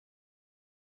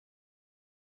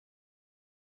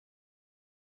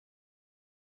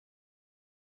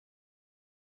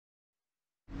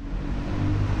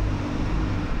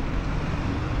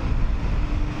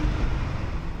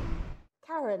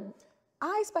Karen,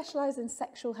 I specialise in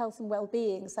sexual health and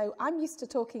well-being, so I'm used to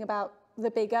talking about the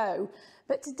big O,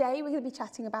 but today we're going to be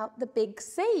chatting about the big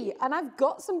C, and I've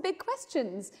got some big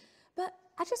questions. But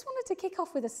I just wanted to kick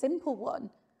off with a simple one.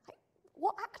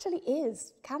 What actually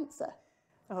is cancer?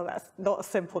 Oh, that's not a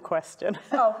simple question.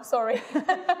 Oh, sorry.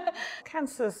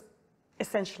 Cancer's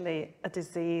essentially a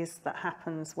disease that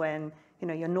happens when,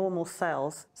 your normal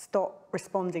cells stop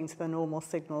responding to the normal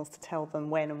signals to tell them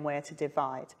when and where to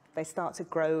divide. They start to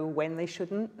grow when they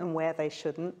shouldn't and where they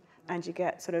shouldn't, and you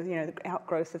get sort of, the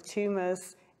outgrowth of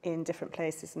tumours in different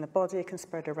places in the body. It can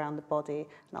spread around the body,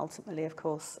 and ultimately, of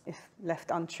course, if left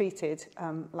untreated,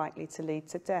 likely to lead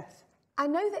to death. I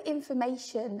know that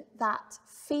information that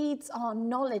feeds our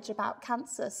knowledge about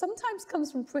cancer sometimes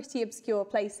comes from pretty obscure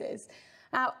places.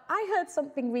 Now, I heard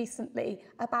something recently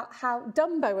about how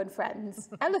Dumbo and friends,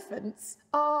 elephants,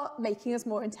 are making us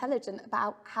more intelligent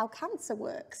about how cancer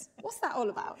works. What's that all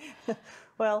about?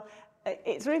 Well,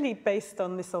 it's really based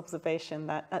on this observation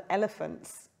that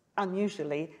elephants,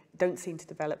 unusually, don't seem to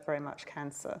develop very much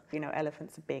cancer.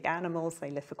 Elephants are big animals,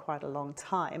 they live for quite a long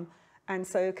time. And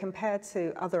so compared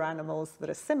to other animals that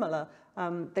are similar,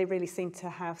 they really seem to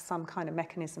have some kind of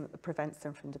mechanism that prevents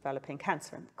them from developing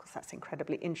cancer. And of course, that's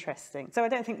incredibly interesting. So I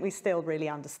don't think we still really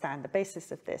understand the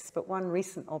basis of this, but one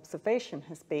recent observation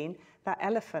has been that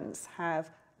elephants have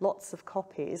lots of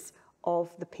copies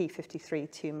of the p53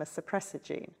 tumour suppressor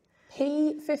gene.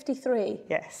 P53?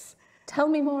 Yes. Tell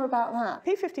me more about that.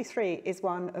 P53 is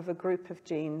one of a group of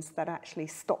genes that actually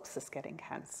stops us getting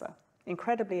cancer.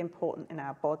 Incredibly important in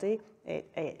our body.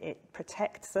 It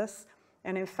protects us,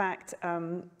 and in fact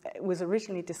it was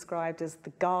originally described as the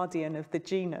guardian of the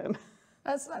genome.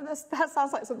 That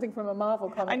sounds like something from a Marvel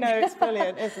comic. I know, it's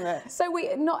brilliant, isn't it? So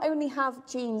we not only have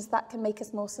genes that can make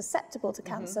us more susceptible to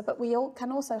cancer, but we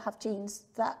can also have genes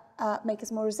that make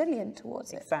us more resilient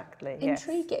towards it. Exactly.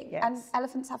 Intriguing. Yes. And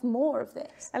elephants have more of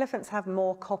this. Elephants have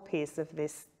more copies of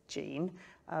this gene.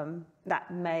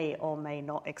 That may or may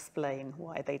not explain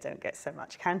why they don't get so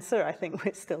much cancer. I think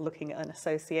we're still looking at an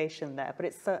association there, but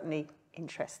it's certainly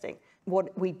interesting.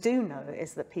 What we do know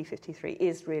is that p53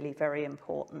 is really very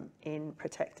important in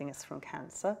protecting us from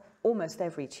cancer. Almost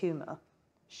every tumour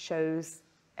shows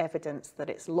evidence that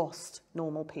it's lost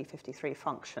normal p53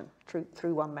 function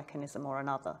through one mechanism or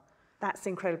another. That's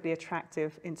incredibly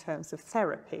attractive in terms of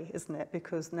therapy, isn't it?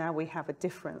 Because now we have a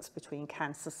difference between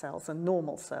cancer cells and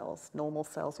normal cells. Normal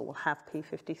cells will have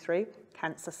p53,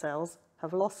 cancer cells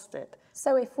have lost it.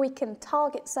 So if we can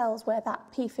target cells where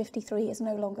that p53 is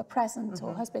no longer present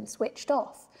or has been switched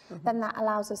off, then that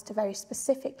allows us to very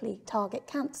specifically target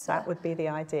cancer. That would be the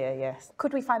idea, yes.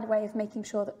 Could we find a way of making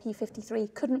sure that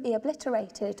p53 couldn't be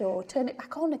obliterated or turn it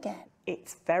back on again?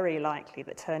 It's very likely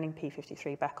that turning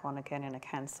p53 back on again in a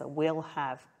cancer will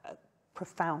have a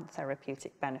profound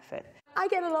therapeutic benefit. I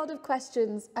get a lot of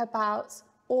questions about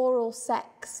oral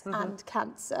sex and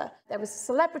cancer. There was a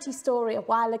celebrity story a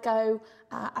while ago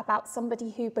about somebody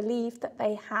who believed that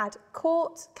they had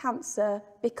caught cancer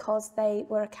because they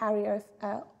were a carrier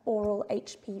of oral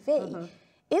HPV.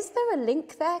 Is there a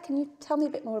link there? Can you tell me a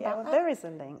bit more about that? There is a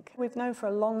link. We've known for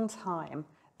a long time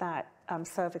that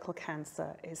cervical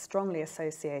cancer is strongly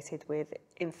associated with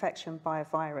infection by a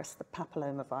virus, the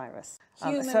papillomavirus.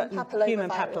 Human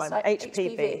papilloma,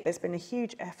 HPV. There's been a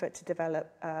huge effort to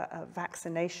develop a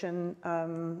vaccination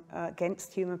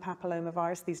against human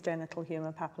papillomavirus, these genital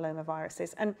human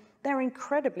papillomaviruses, and they're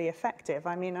incredibly effective.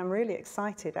 I mean, I'm really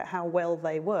excited at how well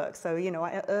they work. So,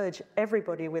 I urge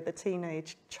everybody with a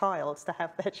teenage child to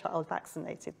have their child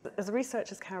vaccinated. As research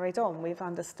has carried on, we've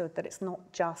understood that it's not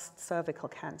just cervical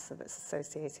cancer that's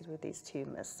associated with these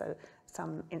tumours. So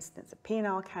some instances of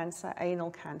penile cancer,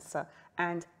 anal cancer,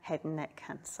 and head and neck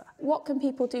cancer. What can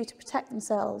people do to protect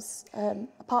themselves,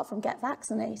 apart from get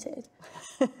vaccinated?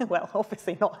 Well,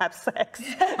 obviously not have sex.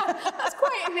 That's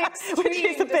quite an extreme. Which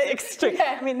is a bit extreme.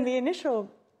 Yeah. I mean, the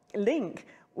initial link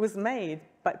was made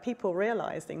by people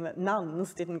realising that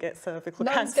nuns didn't get cervical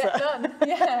cancer. Nuns get none,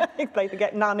 yeah. They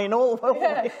get none in all the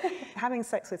way. Having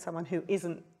sex with someone who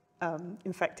isn't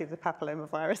infected with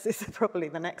papillomavirus is probably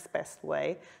the next best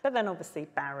way. But then obviously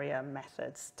barrier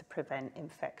methods to prevent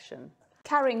infection.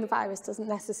 Carrying the virus doesn't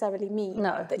necessarily mean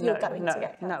that you're going to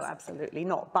get cancer. No, absolutely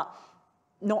not. But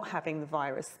not having the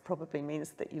virus probably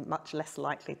means that you're much less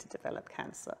likely to develop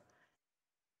cancer.